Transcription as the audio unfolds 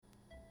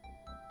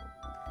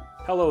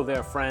Hello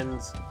there,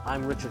 friends.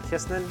 I'm Richard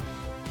Kistner.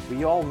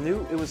 We all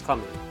knew it was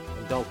coming.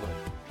 Adulthood,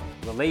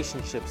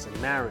 relationships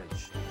and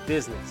marriage,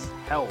 business,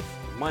 health,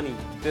 money,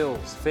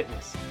 bills,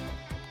 fitness.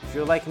 If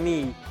you're like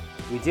me,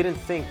 we didn't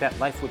think that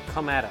life would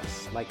come at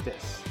us like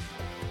this.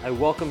 I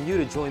welcome you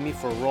to join me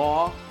for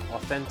raw,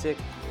 authentic,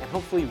 and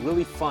hopefully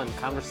really fun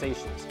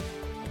conversations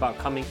about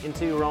coming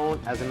into your own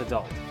as an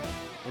adult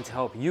and to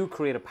help you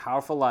create a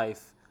powerful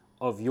life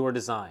of your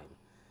design.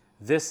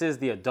 This is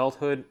the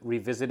Adulthood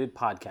Revisited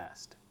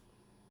podcast.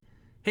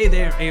 Hey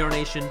there, AR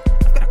Nation.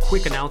 I've got a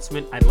quick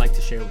announcement I'd like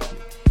to share with you.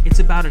 It's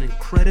about an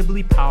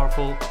incredibly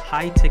powerful,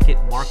 high-ticket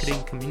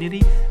marketing community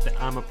that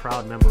I'm a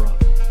proud member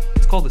of.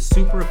 It's called the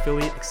Super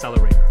Affiliate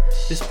Accelerator.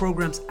 This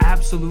program's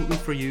absolutely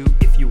for you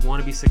if you want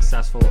to be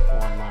successful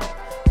online.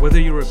 Whether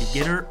you're a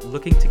beginner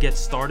looking to get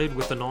started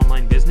with an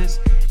online business,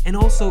 and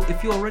also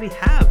if you already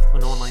have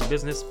an online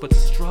business but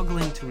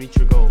struggling to reach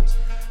your goals.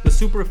 The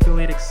Super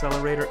Affiliate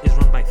Accelerator is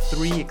run by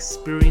 3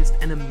 experienced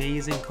and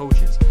amazing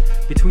coaches.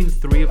 Between the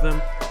 3 of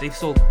them, they've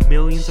sold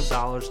millions of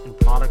dollars in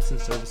products and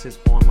services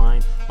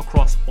online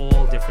across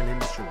all different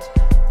industries.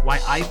 Why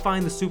I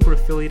find the Super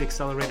Affiliate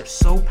Accelerator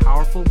so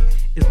powerful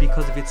is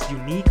because of its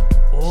unique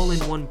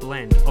all-in-one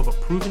blend of a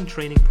proven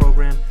training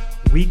program,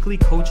 weekly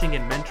coaching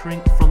and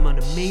mentoring from an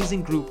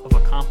amazing group of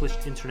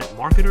accomplished internet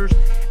marketers,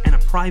 and a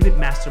private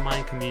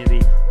mastermind community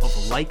of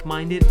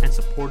like-minded and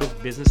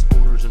supportive business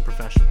owners and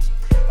professionals.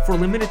 For a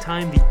limited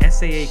time, the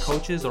SAA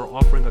coaches are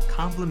offering a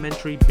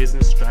complimentary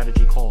business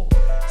strategy call.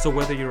 So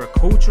whether you're a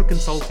coach or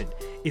consultant,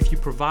 if you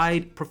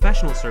provide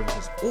professional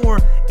services, or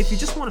if you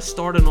just want to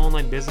start an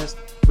online business,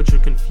 but you're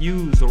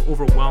confused or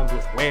overwhelmed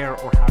with where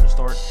or how to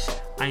start,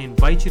 I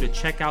invite you to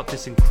check out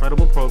this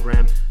incredible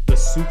program, the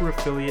Super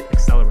Affiliate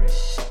Accelerator.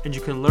 And you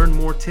can learn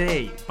more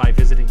today by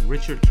visiting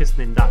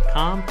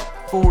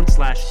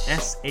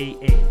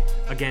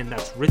richardkistner.com/SAA. Again,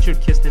 that's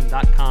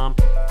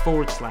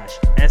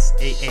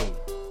richardkistner.com/SAA.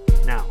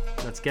 Now,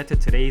 let's get to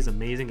today's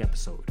amazing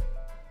episode.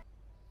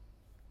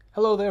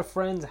 Hello there,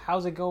 friends.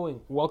 How's it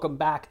going? Welcome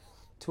back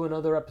to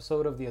another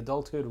episode of the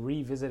Adulthood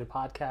Revisited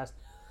podcast.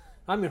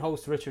 I'm your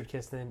host, Richard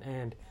Kistner,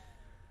 and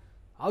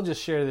I'll just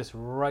share this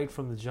right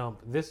from the jump.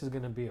 This is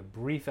going to be a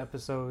brief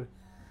episode.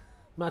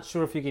 I'm not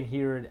sure if you can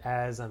hear it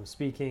as I'm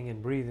speaking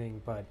and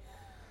breathing, but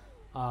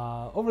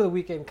over the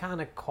weekend kind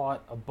of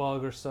caught a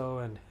bug or so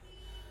and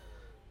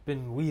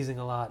been wheezing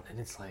a lot, and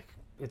it's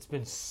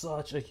been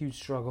such a huge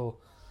struggle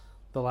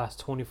the last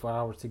 24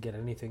 hours to get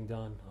anything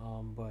done,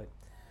 but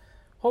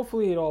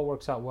hopefully it all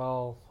works out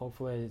well.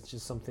 Hopefully it's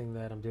just something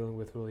that I'm dealing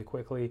with really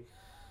quickly,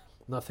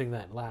 nothing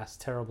that lasts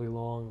terribly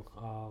long.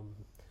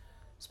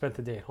 Spent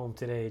the day at home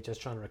today just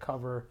trying to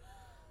recover,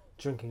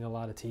 drinking a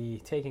lot of tea,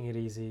 taking it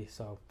easy.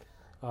 So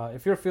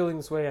if you're feeling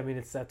this way, I mean,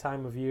 it's that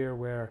time of year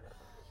where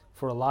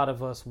for a lot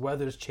of us,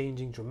 weather's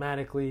changing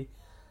dramatically.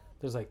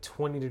 There's like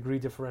 20-degree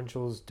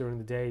differentials during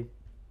the day.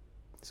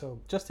 So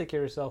just take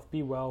care of yourself,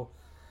 be well,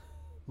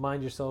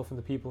 mind yourself and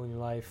the people in your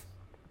life,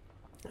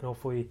 and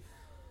hopefully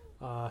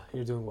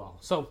you're doing well.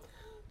 So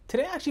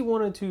today I actually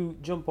wanted to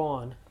jump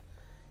on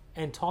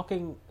and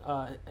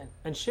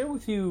and share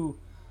with you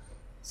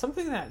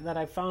something that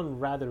I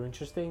found rather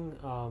interesting,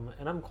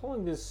 and I'm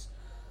calling this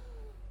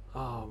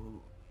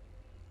sort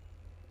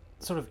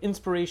of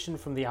inspiration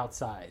from the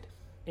outside.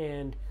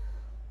 And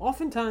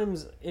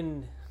oftentimes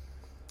in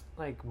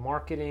like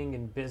marketing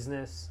and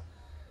business,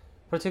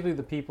 particularly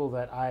the people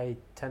that I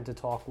tend to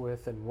talk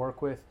with and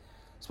work with,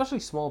 especially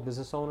small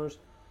business owners,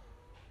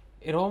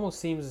 it almost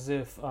seems as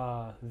if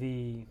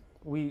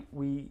we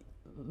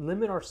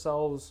limit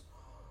ourselves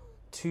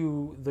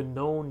to the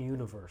known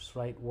universe,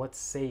 right? What's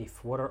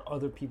safe? What are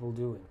other people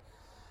doing?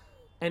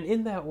 And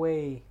in that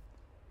way,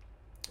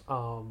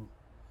 the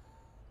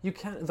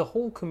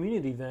whole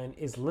community then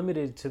is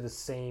limited to the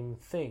same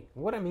thing.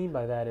 What I mean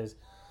by that is,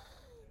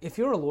 if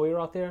you're a lawyer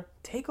out there,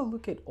 take a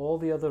look at all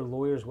the other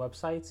lawyers'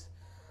 websites.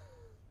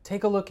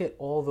 Take a look at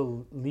all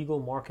the legal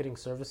marketing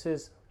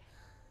services,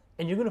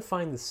 and you're going to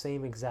find the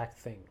same exact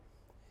thing.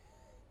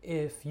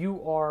 If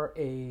you are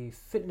a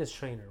fitness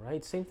trainer,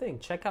 right? Same thing.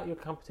 Check out your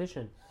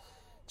competition.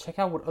 Check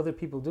out what other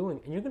people are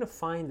doing, and you're going to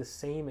find the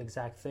same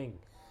exact thing.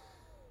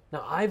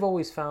 Now, I've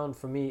always found,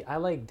 for me, I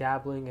like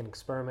dabbling and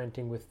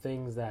experimenting with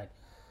things that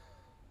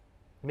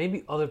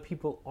maybe other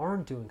people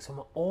aren't doing. So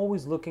I'm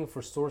always looking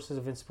for sources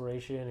of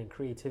inspiration and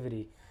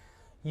creativity,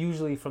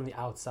 usually from the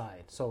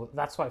outside. So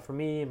that's why for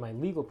me in my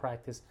legal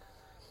practice,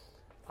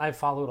 I've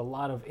followed a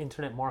lot of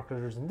internet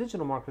marketers and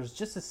digital marketers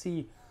just to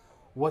see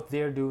what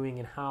they're doing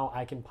and how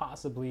I can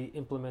possibly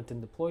implement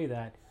and deploy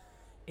that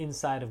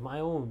inside of my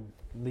own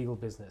legal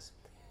business.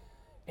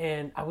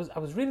 And I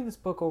was reading this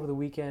book over the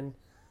weekend.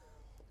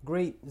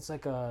 Great, it's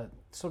like a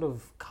sort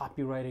of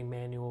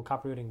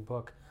copywriting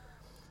book.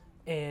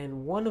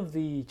 And one of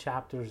the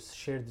chapters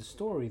shared the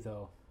story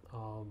though,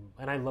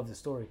 and I love the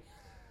story.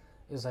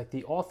 It was like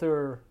the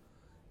author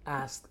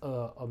asked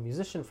a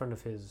musician friend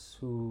of his,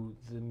 who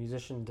the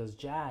musician does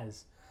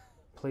jazz,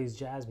 plays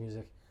jazz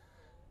music.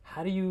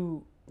 How do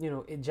you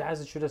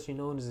jazz is traditionally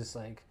known as this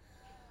like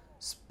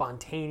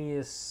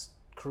spontaneous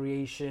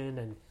creation,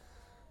 and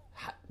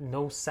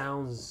no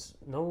sounds,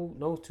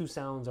 no two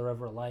sounds are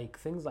ever alike,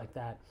 things like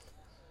that.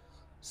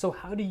 So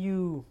how do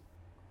you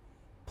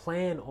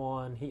plan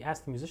on, he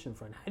asked the musician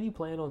friend, how do you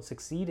plan on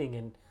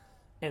succeeding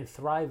and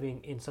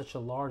thriving in such a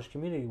large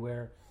community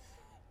where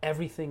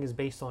everything is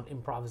based on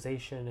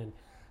improvisation and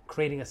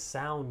creating a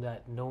sound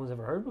that no one's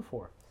ever heard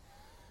before?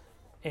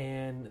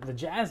 And the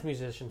jazz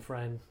musician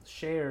friend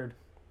shared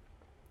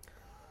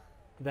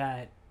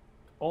that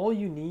all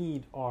you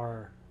need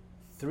are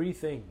three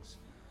things.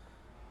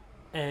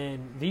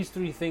 And these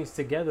three things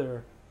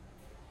together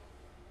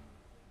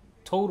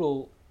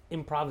total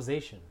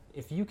improvisation.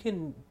 If you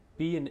can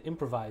be an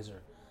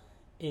improviser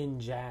in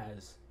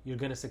jazz, you're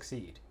going to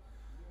succeed.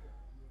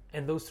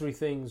 And those three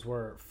things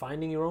were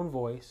finding your own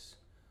voice,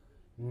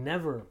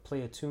 never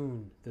play a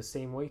tune the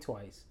same way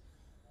twice,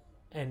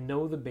 and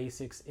know the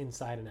basics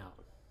inside and out.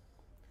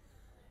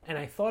 And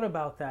I thought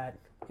about that,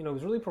 it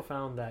was really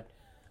profound that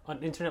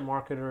an internet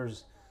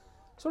marketer's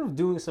sort of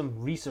doing some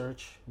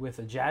research with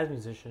a jazz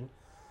musician,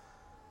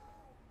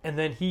 and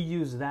then he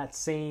used that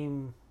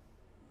same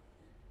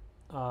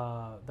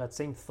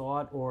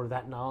thought or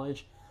that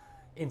knowledge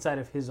inside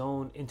of his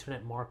own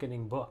internet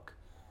marketing book.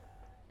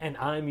 And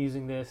I'm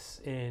using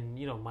this in,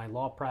 my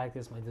law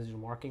practice, my digital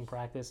marketing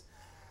practice.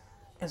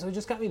 And so it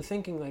just got me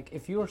thinking, like,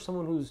 if you're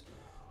someone who's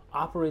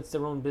operates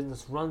their own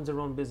business, runs their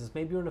own business,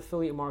 maybe you're an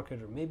affiliate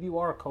marketer, maybe you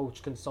are a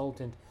coach,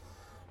 consultant,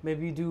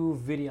 maybe you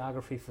do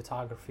videography,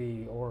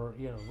 photography, or,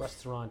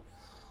 restaurant,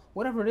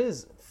 whatever it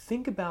is,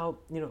 think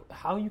about,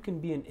 how you can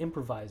be an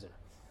improviser.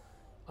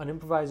 An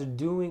improviser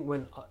doing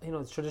when,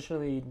 it's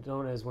traditionally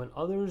known as when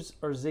others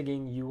are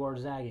zigging, you are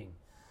zagging,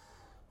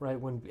 right?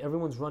 When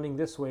everyone's running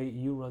this way,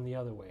 you run the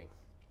other way.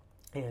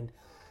 And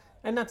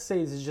not to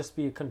say this is just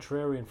be a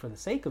contrarian for the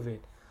sake of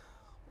it,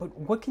 but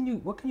what can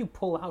you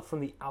pull out from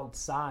the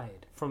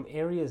outside, from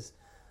areas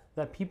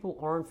that people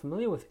aren't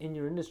familiar with in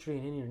your industry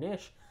and in your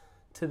niche,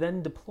 to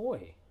then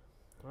deploy,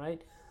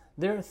 right?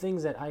 There are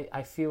things that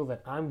I feel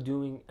that I'm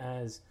doing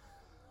as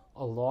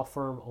a law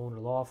firm owner,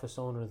 law office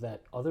owner,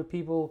 that other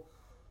people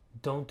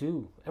don't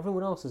do.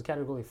 Everyone else is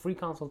category free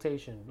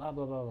consultation, blah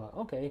blah blah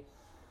blah. Okay,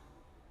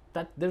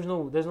 that there's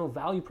no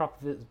value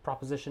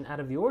proposition out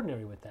of the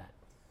ordinary with that.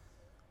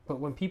 But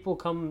when people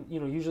come,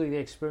 usually they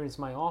experience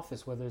my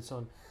office, whether it's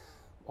on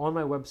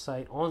my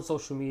website, on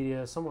social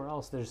media, somewhere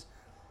else. There's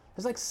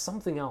like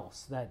something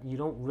else that you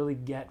don't really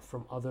get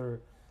from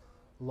other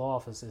law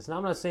offices. Now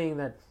I'm not saying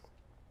that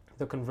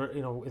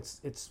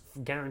it's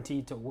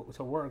guaranteed to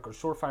work or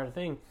surefire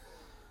thing,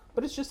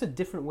 but it's just a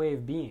different way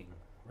of being,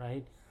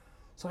 right?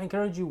 So I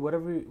encourage you,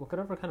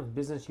 whatever kind of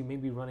business you may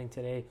be running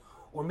today,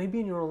 or maybe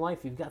in your own life,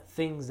 you've got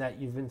things that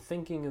you've been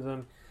thinking of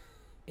them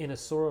in a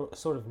sort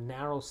of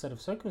narrow set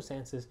of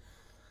circumstances.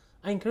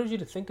 I encourage you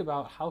to think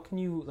about how can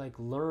you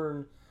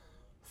learn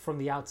from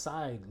the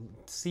outside,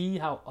 see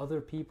how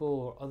other people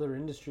or other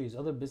industries,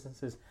 other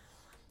businesses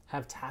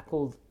have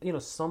tackled,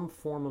 some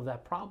form of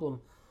that problem,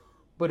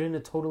 but in a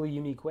totally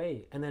unique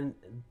way, and then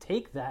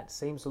take that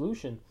same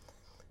solution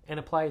and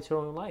apply it to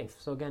your own life.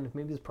 So again, if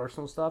maybe it's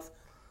personal stuff,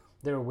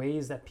 there are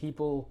ways that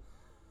people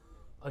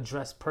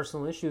address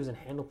personal issues and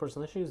handle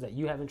personal issues that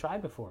you haven't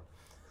tried before.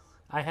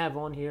 I have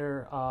on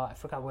here, I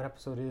forgot what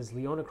episode it is,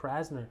 Leona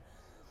Krasner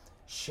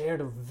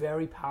shared a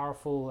very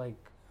powerful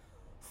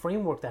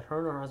framework that her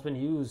and her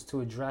husband use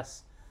to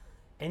address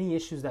any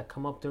issues that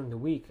come up during the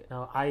week.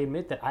 Now, I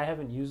admit that I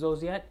haven't used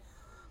those yet,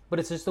 but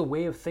it's just a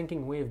way of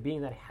thinking, way of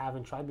being that I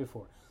haven't tried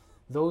before.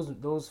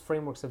 Those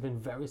frameworks have been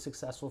very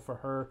successful for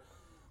her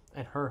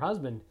and her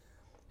husband,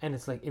 and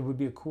it's it would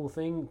be a cool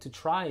thing to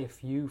try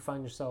if you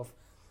find yourself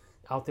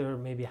out there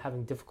maybe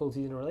having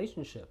difficulties in a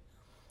relationship,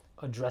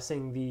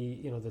 addressing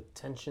the the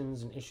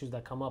tensions and issues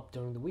that come up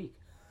during the week.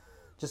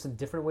 Just a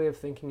different way of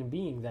thinking and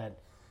being that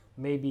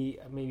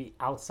maybe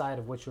outside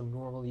of what you're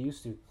normally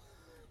used to.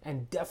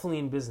 And definitely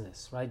in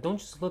business, right? Don't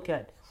just look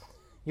at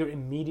your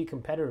immediate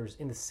competitors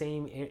in the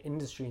same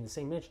industry, in the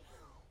same niche.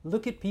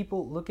 Look at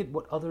people, look at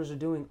what others are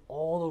doing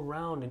all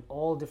around in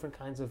all different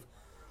kinds of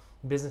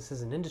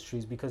businesses and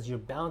industries, because you're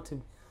bound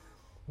to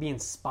be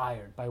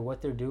inspired by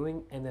what they're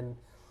doing, and then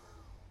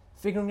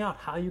figuring out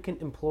how you can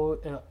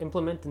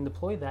implement and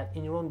deploy that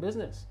in your own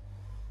business.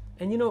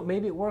 And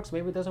maybe it works,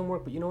 maybe it doesn't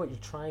work, but you know what? You're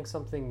trying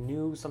something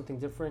new, something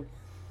different,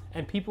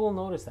 and people will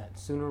notice that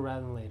sooner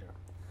rather than later.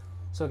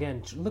 So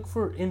again, look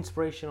for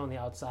inspiration on the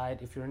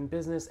outside. If you're in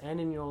business and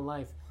in your own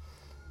life,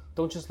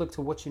 don't just look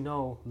to what you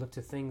know. Look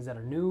to things that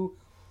are new,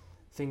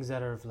 things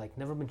that are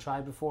never been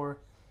tried before,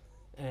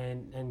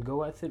 and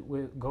go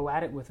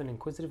at it with an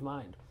inquisitive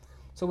mind.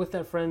 So with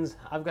that, friends,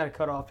 I've got to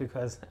cut off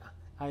because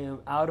I am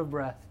out of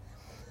breath.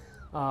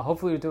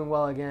 Hopefully you're doing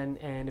well again,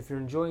 and if you're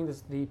enjoying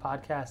the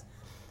podcast,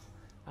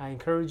 I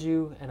encourage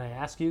you and I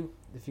ask you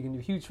if you can do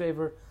a huge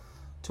favor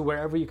to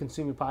wherever you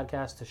consume your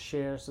podcast to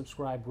share,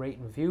 subscribe, rate,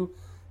 and review.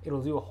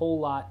 It'll do a whole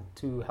lot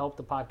to help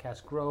the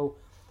podcast grow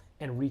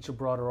and reach a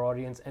broader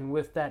audience. And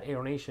with that,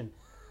 Aero Nation,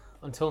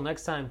 until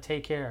next time,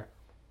 take care.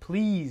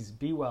 Please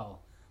be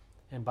well,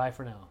 and bye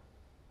for now.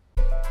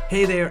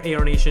 Hey there,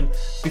 AR Nation.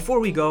 Before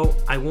we go,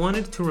 I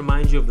wanted to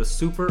remind you of the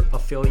Super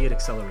Affiliate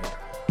Accelerator.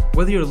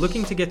 Whether you're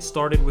looking to get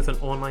started with an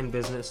online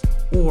business,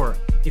 or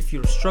if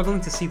you're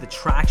struggling to see the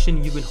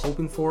traction you've been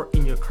hoping for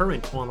in your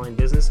current online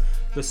business,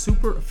 the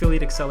Super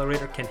Affiliate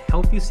Accelerator can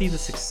help you see the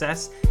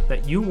success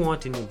that you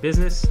want in your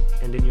business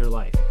and in your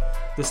life.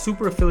 The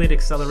Super Affiliate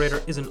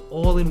Accelerator is an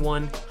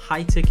all-in-one,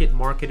 high-ticket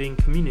marketing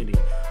community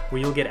where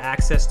you'll get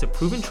access to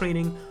proven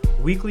training,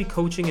 weekly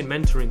coaching and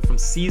mentoring from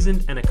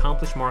seasoned and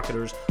accomplished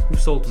marketers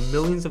who've sold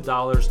millions of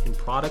dollars in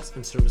products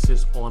and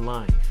services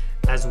online,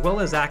 as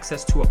well as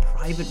access to a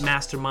private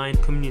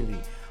mastermind community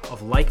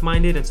of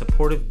like-minded and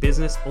supportive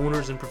business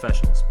owners and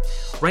professionals.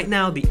 Right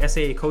now, the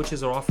SAA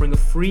coaches are offering a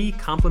free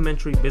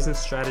complimentary business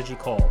strategy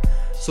call.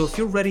 So if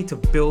you're ready to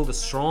build a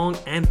strong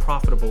and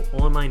profitable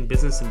online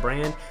business and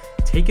brand,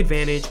 take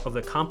advantage of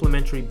the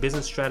complimentary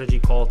business strategy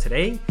call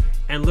today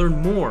and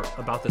learn more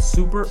about the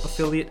Super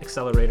Affiliate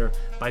Accelerator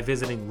by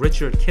visiting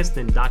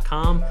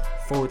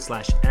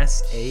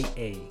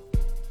richardkiston.com/SAA.